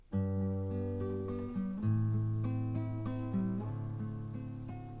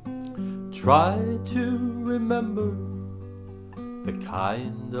Try to remember the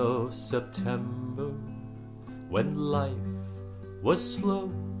kind of September when life was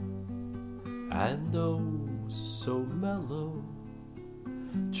slow and oh so mellow.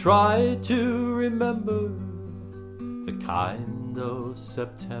 Try to remember the kind of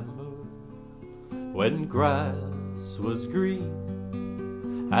September when grass was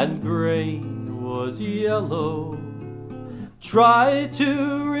green and grain was yellow. Try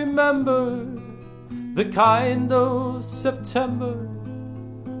to remember the kind of September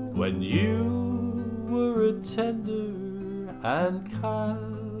when you were a tender and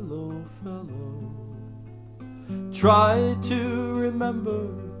callow fellow. Try to remember,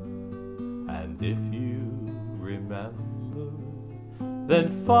 and if you remember,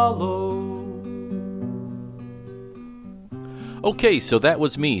 then follow. Okay, so that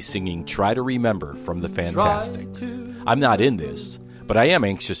was me singing Try to Remember from the Fantastics. I'm not in this, but I am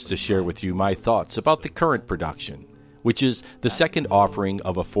anxious to share with you my thoughts about the current production, which is the second offering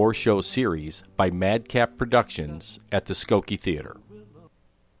of a 4-show series by Madcap Productions at the Skokie Theater.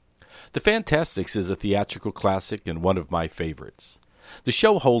 The Fantastics is a theatrical classic and one of my favorites. The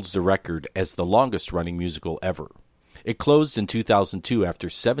show holds the record as the longest-running musical ever. It closed in 2002 after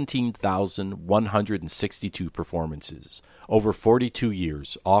 17,162 performances, over 42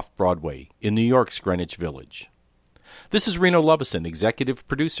 years off-Broadway in New York's Greenwich Village. This is Reno Lovison, executive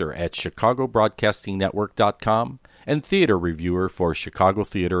producer at ChicagoBroadcastingNetwork.com and theater reviewer for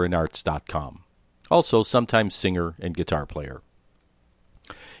ChicagoTheaterAndArts.com. Also, sometimes singer and guitar player.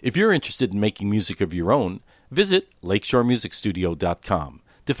 If you're interested in making music of your own, visit LakeshoreMusicStudio.com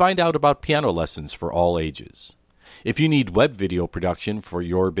to find out about piano lessons for all ages. If you need web video production for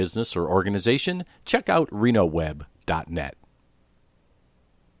your business or organization, check out RenoWeb.net.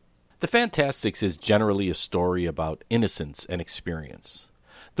 The Fantastics is generally a story about innocence and experience.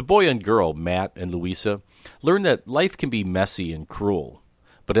 The boy and girl, Matt and Louisa, learn that life can be messy and cruel,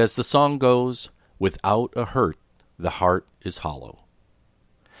 but as the song goes, without a hurt, the heart is hollow.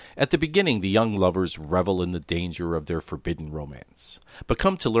 At the beginning, the young lovers revel in the danger of their forbidden romance, but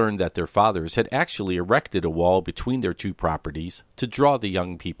come to learn that their fathers had actually erected a wall between their two properties to draw the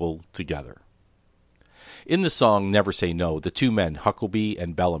young people together. In the song Never Say No, the two men, Huckleby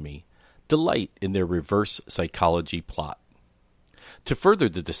and Bellamy, delight in their reverse psychology plot. To further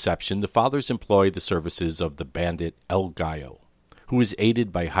the deception, the fathers employ the services of the bandit El Gallo, who is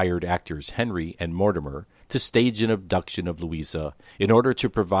aided by hired actors Henry and Mortimer to stage an abduction of Louisa in order to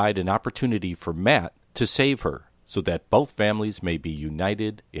provide an opportunity for Matt to save her so that both families may be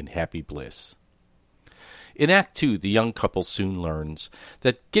united in happy bliss. In Act 2, the young couple soon learns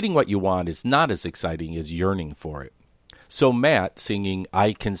that getting what you want is not as exciting as yearning for it. So Matt, singing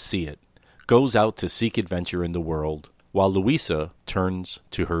I Can See It, goes out to seek adventure in the world, while Louisa turns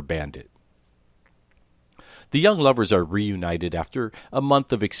to her bandit. The young lovers are reunited after a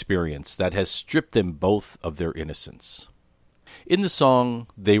month of experience that has stripped them both of their innocence. In the song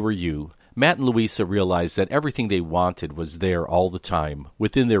They Were You, Matt and Louisa realize that everything they wanted was there all the time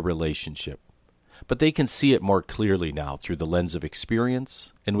within their relationship, but they can see it more clearly now through the lens of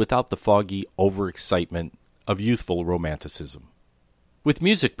experience and without the foggy overexcitement of youthful romanticism. With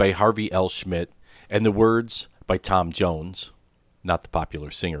music by Harvey L. Schmidt and the words by Tom Jones, not the popular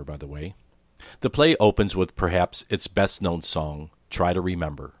singer, by the way, the play opens with perhaps its best-known song, Try to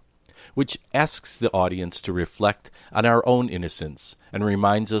Remember, which asks the audience to reflect on our own innocence and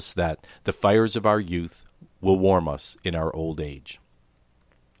reminds us that the fires of our youth will warm us in our old age.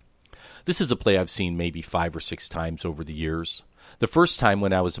 This is a play I've seen maybe 5 or 6 times over the years. The first time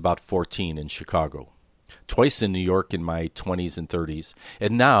when I was about 14 in Chicago, twice in New York in my 20s and 30s,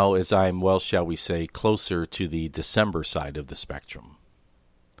 and now as I'm, well, shall we say, closer to the December side of the spectrum.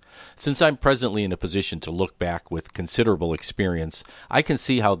 Since I'm presently in a position to look back with considerable experience, I can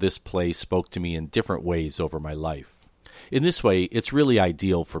see how this play spoke to me in different ways over my life. In this way, it's really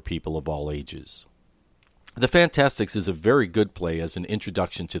ideal for people of all ages. The Fantastics is a very good play as an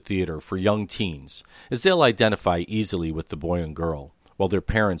introduction to theater for young teens, as they'll identify easily with the boy and girl, while their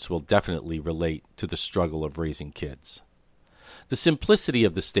parents will definitely relate to the struggle of raising kids. The simplicity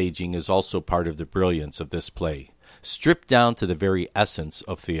of the staging is also part of the brilliance of this play, stripped down to the very essence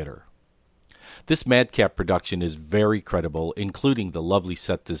of theater. This Madcap production is very credible, including the lovely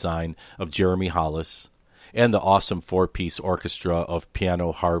set design of Jeremy Hollis and the awesome 4-piece orchestra of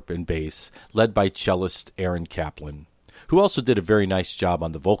piano, harp, and bass led by cellist Aaron Kaplan, who also did a very nice job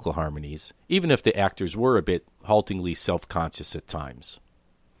on the vocal harmonies, even if the actors were a bit haltingly self-conscious at times.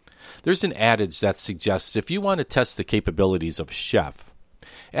 There's an adage that suggests if you want to test the capabilities of a chef,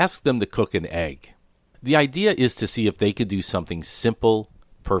 ask them to cook an egg. The idea is to see if they can do something simple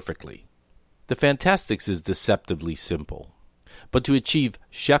perfectly. The Fantastics is deceptively simple, but to achieve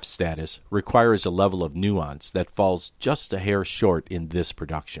chef status requires a level of nuance that falls just a hair short in this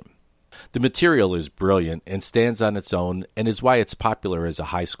production. The material is brilliant and stands on its own and is why it's popular as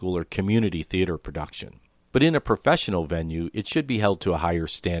a high school or community theater production. But in a professional venue, it should be held to a higher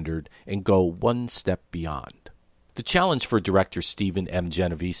standard and go one step beyond. The challenge for director Stephen M.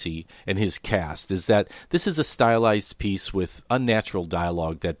 Genovese and his cast is that this is a stylized piece with unnatural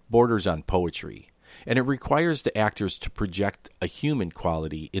dialogue that borders on poetry, and it requires the actors to project a human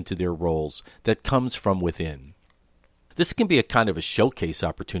quality into their roles that comes from within. This can be a kind of a showcase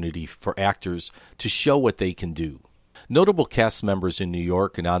opportunity for actors to show what they can do. Notable cast members in New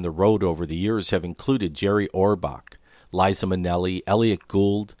York and on the road over the years have included Jerry Orbach, Liza Minnelli, Elliott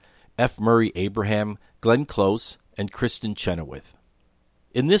Gould, F. Murray Abraham, Glenn Close, and Kristen Chenoweth.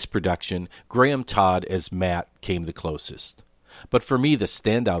 In this production, Graham Todd as Matt came the closest. But for me, the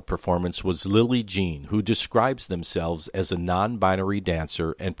standout performance was Lily Jean, who describes themselves as a non-binary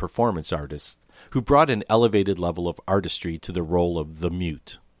dancer and performance artist who brought an elevated level of artistry to the role of the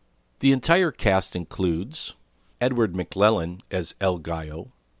mute. The entire cast includes Edward McClellan as El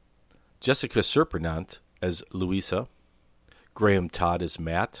Gallo, Jessica Serpenant as Louisa, Graham Todd as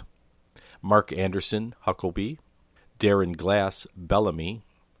Matt, Mark Anderson, Huckabee, Darren Glass, Bellamy,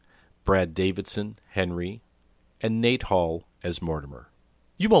 Brad Davidson, Henry, and Nate Hall as Mortimer.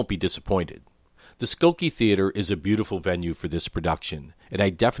 You won't be disappointed. The Skokie Theater is a beautiful venue for this production, and I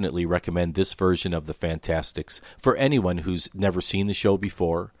definitely recommend this version of The Fantastics for anyone who's never seen the show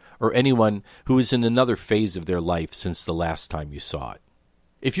before, or anyone who is in another phase of their life since the last time you saw it.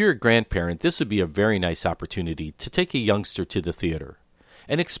 If you're a grandparent, this would be a very nice opportunity to take a youngster to the theater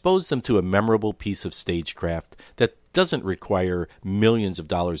and expose them to a memorable piece of stagecraft that doesn't require millions of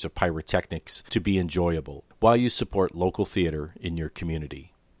dollars of pyrotechnics to be enjoyable, while you support local theater in your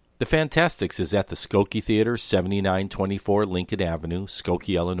community. The Fantastics is at the Skokie Theater, 7924 Lincoln Avenue,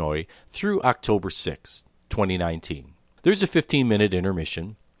 Skokie, Illinois, through October 6, 2019. There's a 15-minute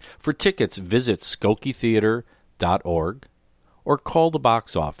intermission. For tickets, visit skokietheater.org or call the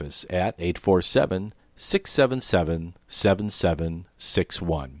box office at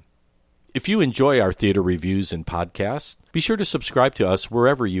 847-677-7761. If you enjoy our theater reviews and podcasts, be sure to subscribe to us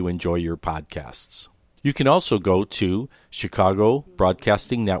wherever you enjoy your podcasts. You can also go to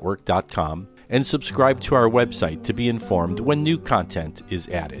ChicagoBroadcastingNetwork.com and subscribe to our website to be informed when new content is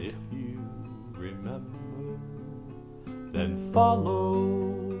added. If you remember, then follow.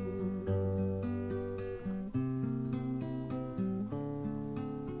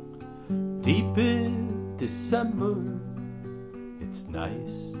 Deep in December, it's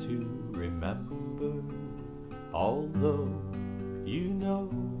nice to remember, although you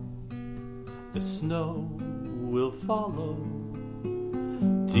know the snow will follow.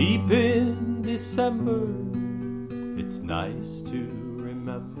 Deep in December, it's nice to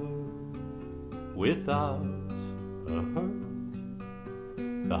remember, without a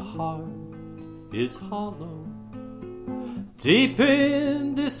hurt, the heart is hollow. Deep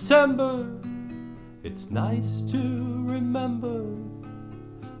in December, it's nice to remember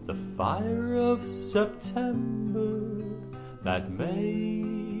the fire of September that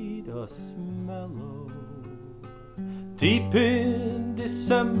made us mellow. Deep in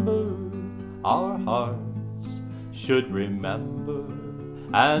December, our hearts should remember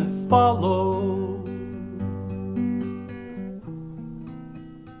and follow.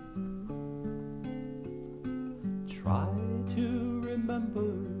 Try to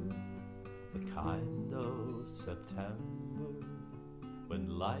remember the kind of September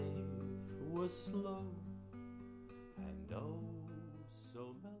when life was slow and oh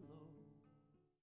so mellow.